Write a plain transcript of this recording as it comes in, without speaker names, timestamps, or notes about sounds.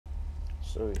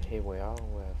So here we are,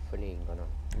 we're fully gonna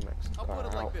max the I'll car put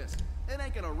it like out. this. It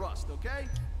ain't gonna rust, okay?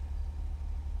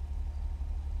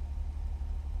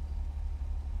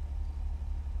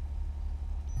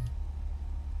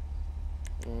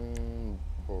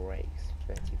 Brakes,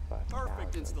 35,000.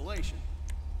 Perfect installation.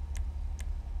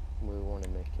 We want to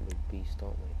make it look beast,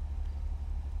 don't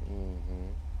we?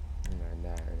 Like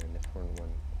that, and then the front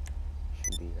one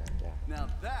should be like that. Now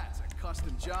that's a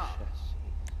custom job.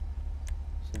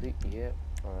 So yep,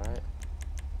 alright.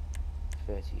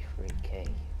 33k.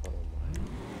 Oh my.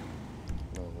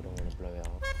 No, we don't want to blow it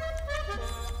up.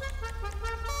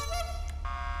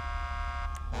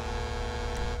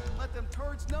 Let them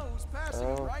turds know who's passing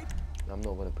you, right? I'm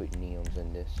not gonna put neons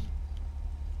in this.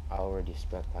 I already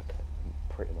spent like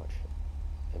pretty much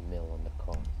a mil on the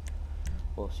car.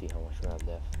 We'll see how much we have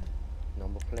left.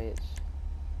 Number plates.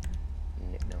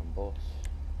 Nickname boss.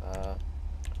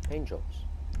 Paint jobs.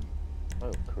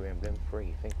 Oh, Korean emblem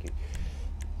free. Thank you.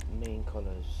 Main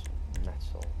colors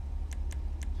metal.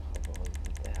 Let's hover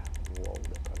over there. Whoa,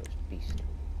 the colors beast.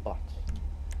 But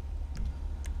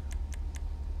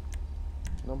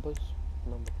numbers,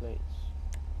 number plates.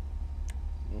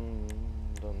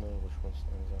 Don't know which one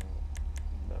stands out.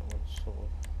 That one sort of.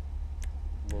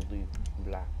 We'll do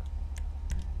black.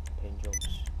 Paint jobs.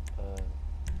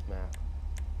 Matte.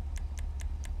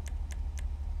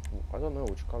 I don't know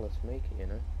which color to make it, you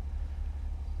know.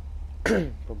 I'll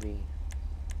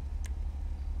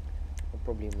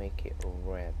probably make it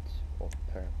red or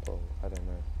purple. I don't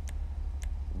know.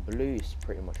 Blue is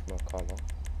pretty much my color.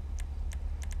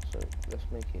 So let's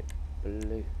make it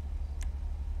blue.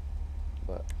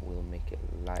 But we'll make it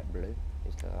light blue.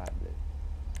 Is the light blue?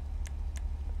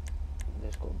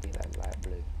 There's got to be like light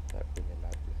blue. Like really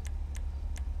light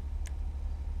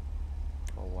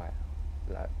blue. Or white.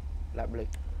 Light blue.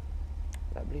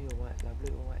 Light blue or white? Light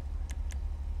blue or white?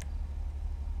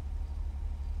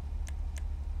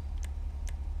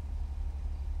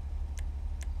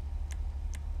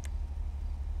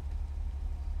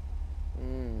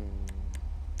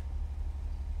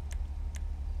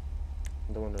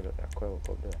 Don't want to look that coil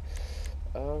up there.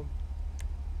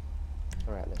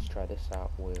 Alright, let's try this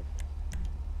out with.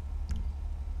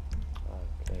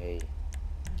 Okay.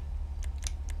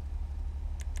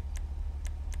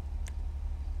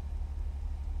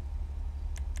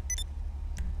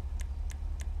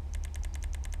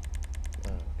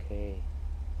 Okay.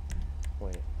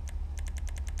 Wait.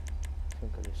 I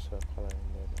think I just saw a color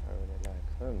in there that I really like.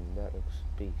 That looks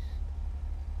beast.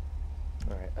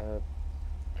 Alright,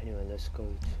 anyway, let's go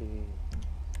to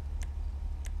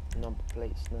number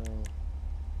plates now.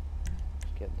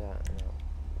 Let's get that and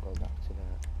I'll go back to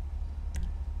that.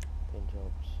 Pin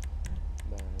jobs.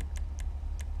 Bang.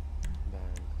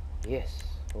 Bang. Yes!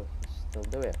 We can still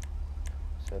do it.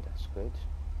 So that's good.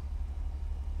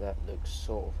 That looks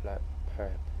sort of like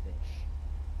purplish.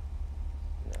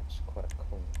 That's quite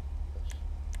cool.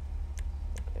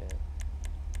 Okay.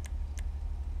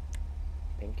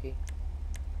 Pinky?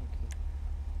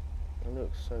 It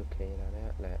looks okay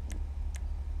like that.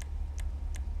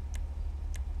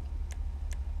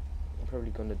 I'm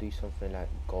probably gonna do something like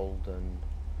golden.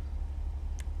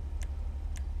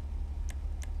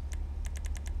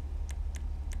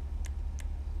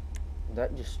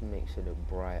 That just makes it look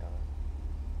brighter.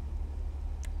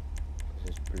 Because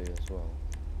it's blue as well.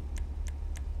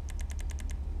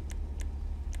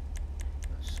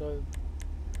 So,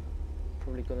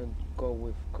 probably gonna go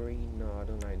with green. No, I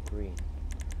don't like green.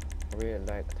 I really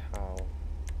liked how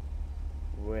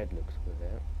red looks with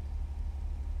it,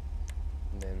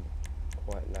 and then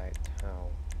quite liked how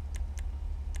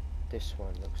this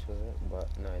one looks with it, but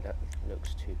no, that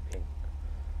looks too pink.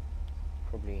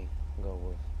 Probably go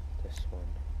with this one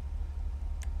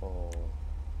or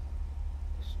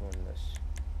this one. Let's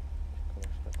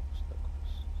check how much that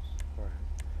costs. Alright,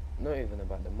 not even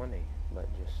about the money, but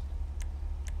just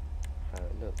how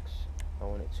it looks. I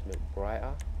want it to look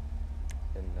brighter.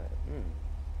 And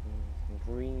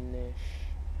greenish.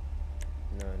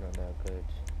 No, not that good.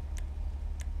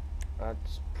 I'd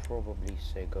probably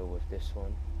say go with this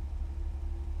one.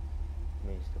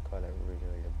 Makes the color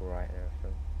really bright and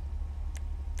everything.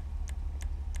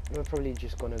 We're probably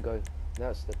just gonna go.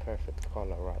 That's the perfect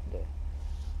color right there.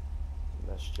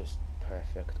 That's just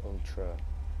perfect ultra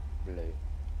blue.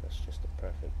 That's just the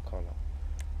perfect color.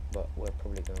 But we're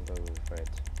probably gonna go with red.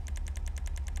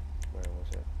 Where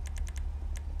was it?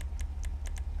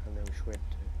 I know which red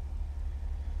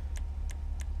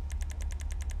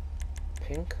to.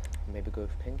 Pink? Maybe go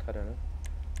with pink, I don't know.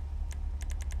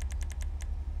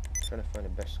 Trying to find the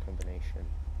best combination.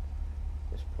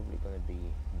 It's probably gonna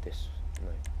be this.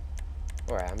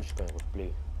 No. Alright, I'm just going with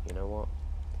blue. You know what?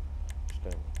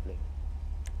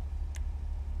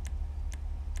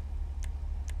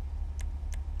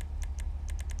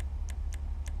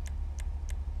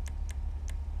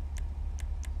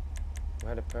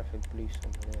 perfect blue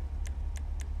somewhere there.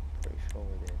 Pretty sure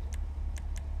we did.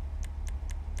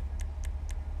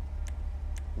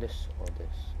 This or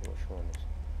this? Which one is?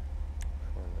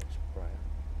 Which one looks brighter?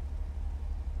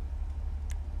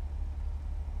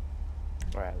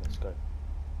 Alright, let's go.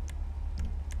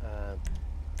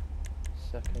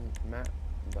 Second map,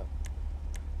 but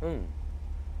white and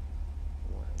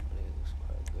blue looks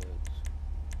quite good.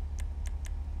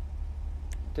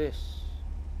 This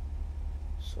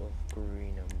sort of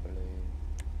green and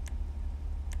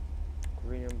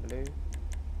blue,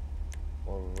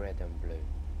 or red and blue.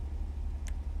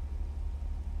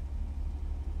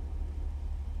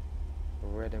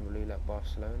 Red and blue like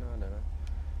Barcelona, I don't know.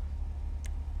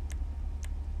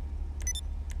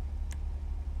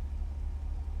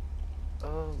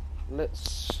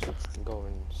 Let's go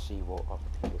and see what other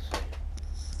people say.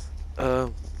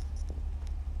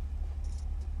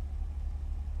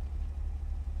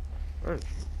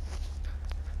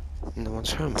 No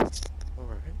one's home.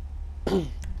 Alright.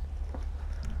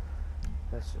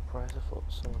 That's surprised, I thought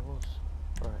someone was.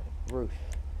 Alright, roof.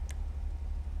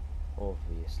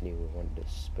 Obviously we want the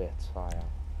spare tire.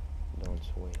 Don't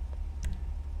wait.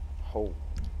 Hole.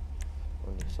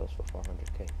 Only sells for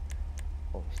 500k.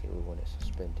 Obviously we want it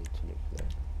suspended to nuclear.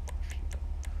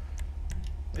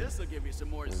 This'll give you some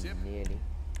more to sip. Nearly.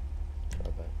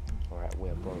 Alright,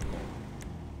 we're broke now.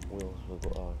 Wheels, we've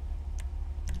got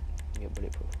get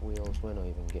bulletproof wheels, we're not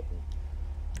even getting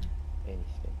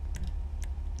anything.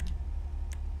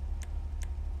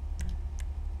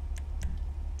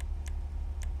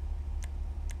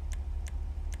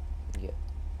 Get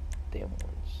them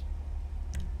ones.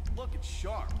 Looking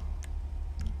sharp.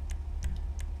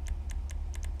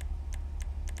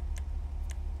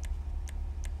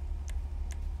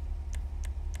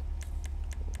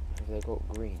 Have they got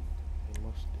green? They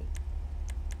must do.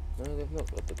 No, they've not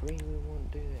got the green we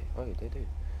want, do they? Oh, they do.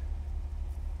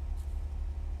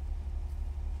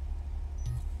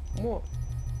 What?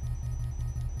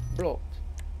 Blocked?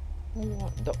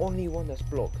 What? The only one that's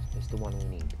blocked is the one we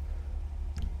need.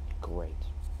 Great.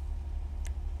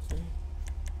 Who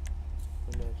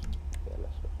knows? Yeah,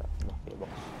 let's look at that. Mafia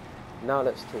box. Now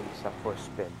let's take this out for a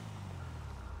spin.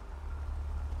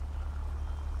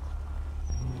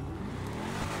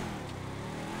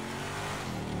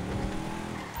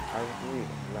 I really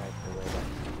like the way that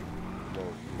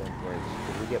those brakes.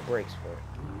 Did we get brakes for it?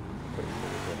 Pretty sure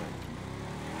we didn't.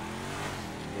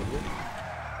 Did we?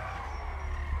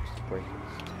 Because the brake is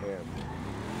terrible.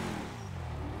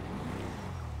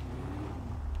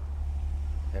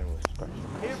 And we're scratching.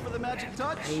 Here for the magic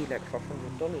touch. I paid like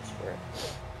 $500 for it.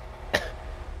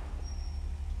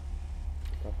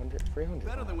 500, 300.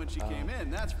 Better than when she came in,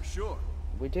 that's for sure.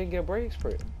 We didn't get brakes for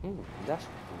it. That's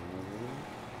cool.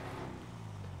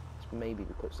 Maybe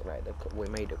because like we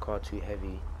made the car too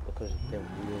heavy because of them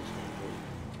wheels.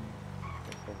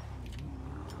 Okay.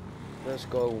 Let's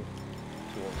go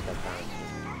towards that bouncy.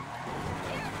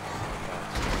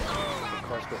 The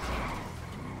car's got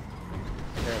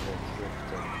terrible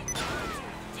drifting.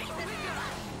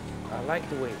 I like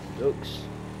the way it looks,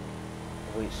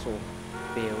 the way it sort of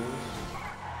feels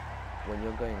when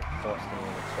you're going faster than on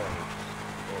a turn.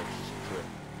 It just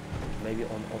drift. Maybe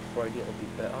on off-road it'll be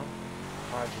better.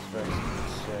 Hydras versus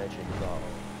Insurgent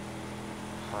battle.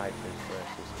 Hydras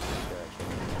versus Insurgent.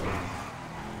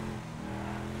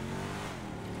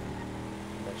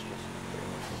 That's just pretty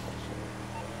much impossible.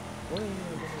 What are you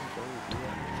going to do?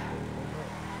 Yeah,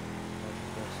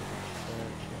 Hydras versus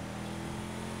Insurgent.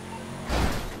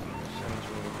 That sounds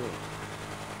really good.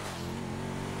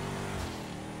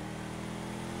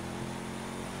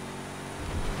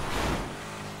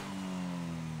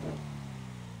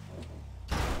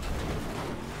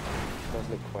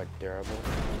 Look quite durable.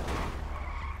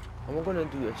 And we're gonna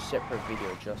do a separate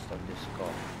video just on this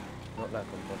car, not like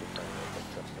on modifying it, but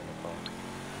just on the car.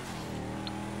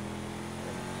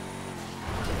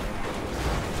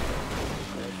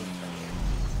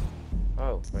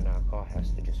 Oh, but now our car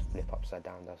has to just flip upside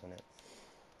down, doesn't it?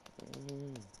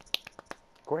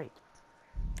 Great.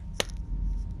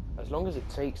 As long as it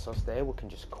takes us there, we can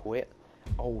just quit.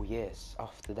 Oh yes,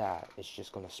 after that, it's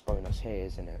just gonna spawn us here,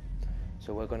 isn't it?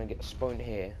 So we're gonna get spawned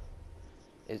here.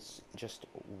 It's just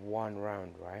one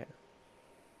round, right?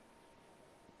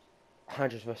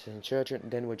 Hydras versus Insurgent,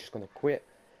 then we're just gonna quit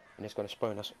and it's gonna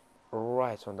spawn us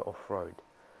right on the off-road.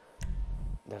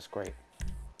 That's great.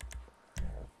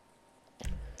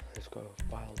 Let's go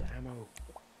file the ammo.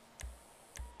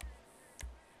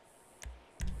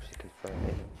 So you can throw it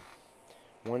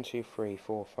in. 1, 2, 3,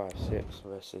 4, 5, 6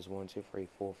 versus 1, 2, 3,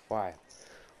 4, 5.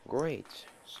 Great.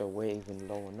 So we're even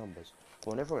lower numbers.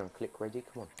 Whenever I'm click ready,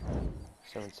 come on.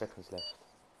 7 seconds left.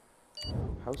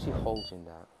 How's he holding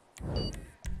that?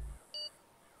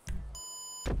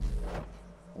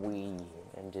 We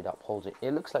ended up holding.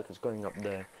 It looks like it's going up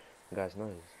the guy's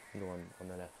nose, the one on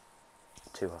the left,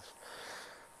 to us.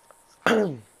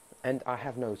 And I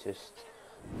have noticed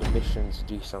the missions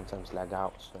do sometimes lag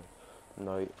out, so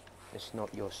no, it's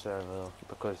not your server,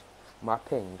 because my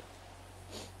ping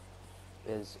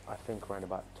is, I think, around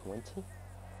about 20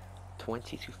 to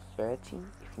 30,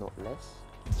 if not less.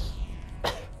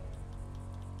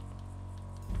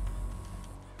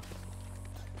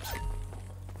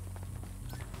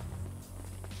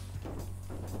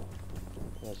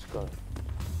 Let's go.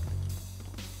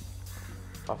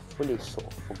 I fully sort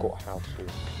of forgot how to.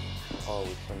 Oh,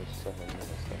 it's only 7 minutes.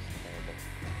 That's terrible.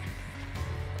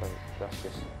 Okay, that's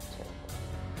just terrible.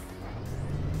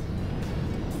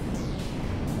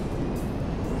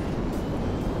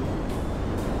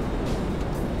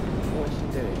 What is he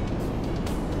doing?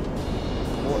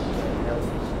 What the hell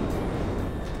is he doing?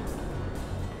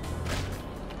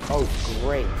 Oh,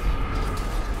 great.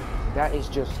 That is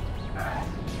just.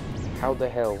 How the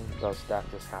hell does that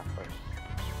just happen?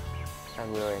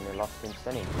 And we're in the last inning.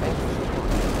 Thank you so much.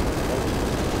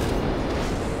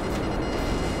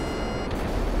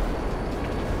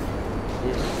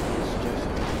 This is just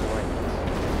great.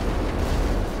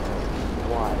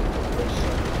 Why?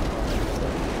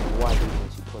 Why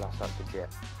didn't you pull us out the jet?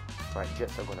 Right,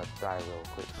 jets are gonna die real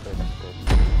quick, so that's good.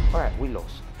 Alright, we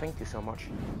lost. Thank you so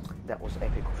much. That was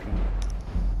epic of you.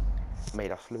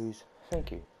 Made us lose.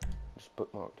 Thank you. Just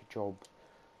bookmark the job.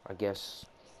 I guess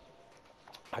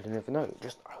I don't even know.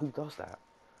 Just who does that?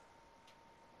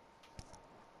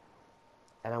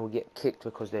 And I will get kicked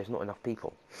because there's not enough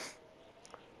people.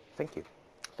 Thank you,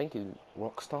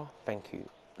 Rockstar. Thank you.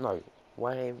 No,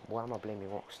 why am I blaming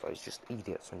Rockstar? It's just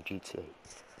idiots on GTA.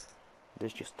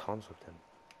 There's just tons of them.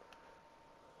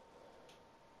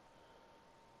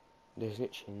 There's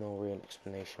literally no real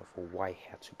explanation for why he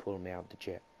had to pull me out the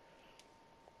jet.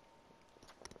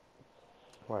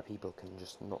 Why people can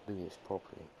just not do this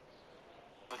properly.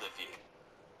 For the view.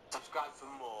 Subscribe for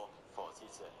more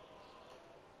 42.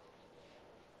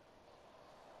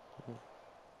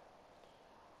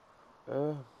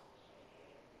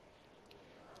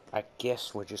 I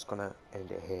guess we're just gonna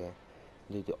end it here.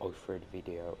 Do the Oathred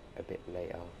video a bit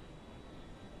later.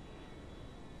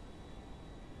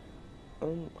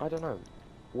 I don't know.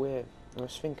 I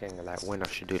was thinking like when I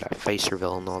should do like face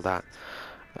reveal and all that.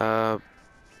 I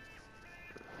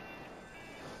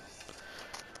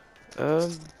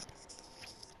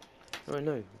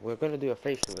know, we're gonna do a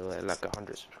face reveal at like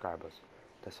 100 subscribers.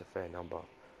 That's a fair number.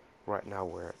 Right now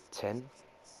we're at 10,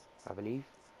 I believe.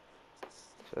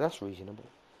 So that's reasonable.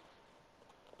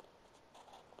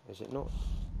 Is it not?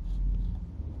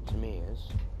 To me it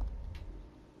is.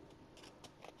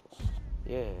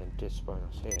 Yeah, it did spawn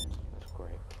us here. That's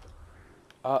great.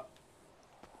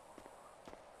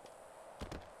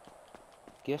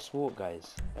 Guess what,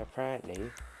 guys?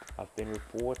 Apparently, I've been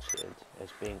reported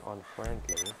as being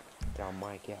unfriendly, that I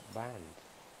might get banned.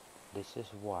 This is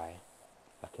why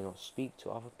I cannot speak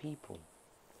to other people.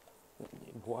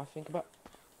 What I think about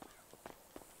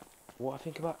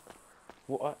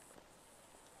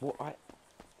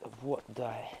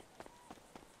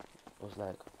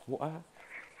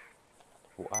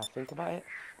it?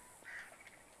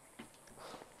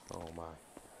 Oh my.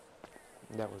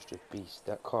 That was just beast.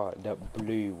 That car, that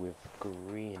blue with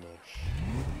greenish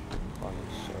on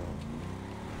its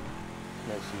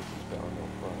let's see if it's better on the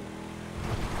front.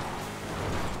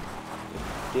 It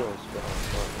feels better on the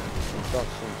front. It does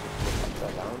seem to flip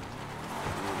upside down.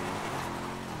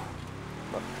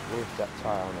 But with that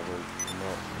tyre on the roof, no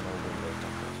windows,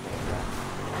 nothing like that.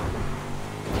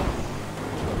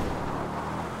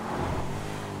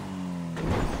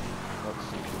 Let's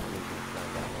see if we can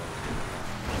find that one.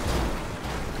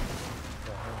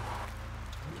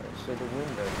 So the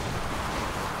windows,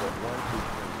 got 1, 2,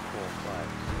 3, 4,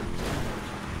 5, 6.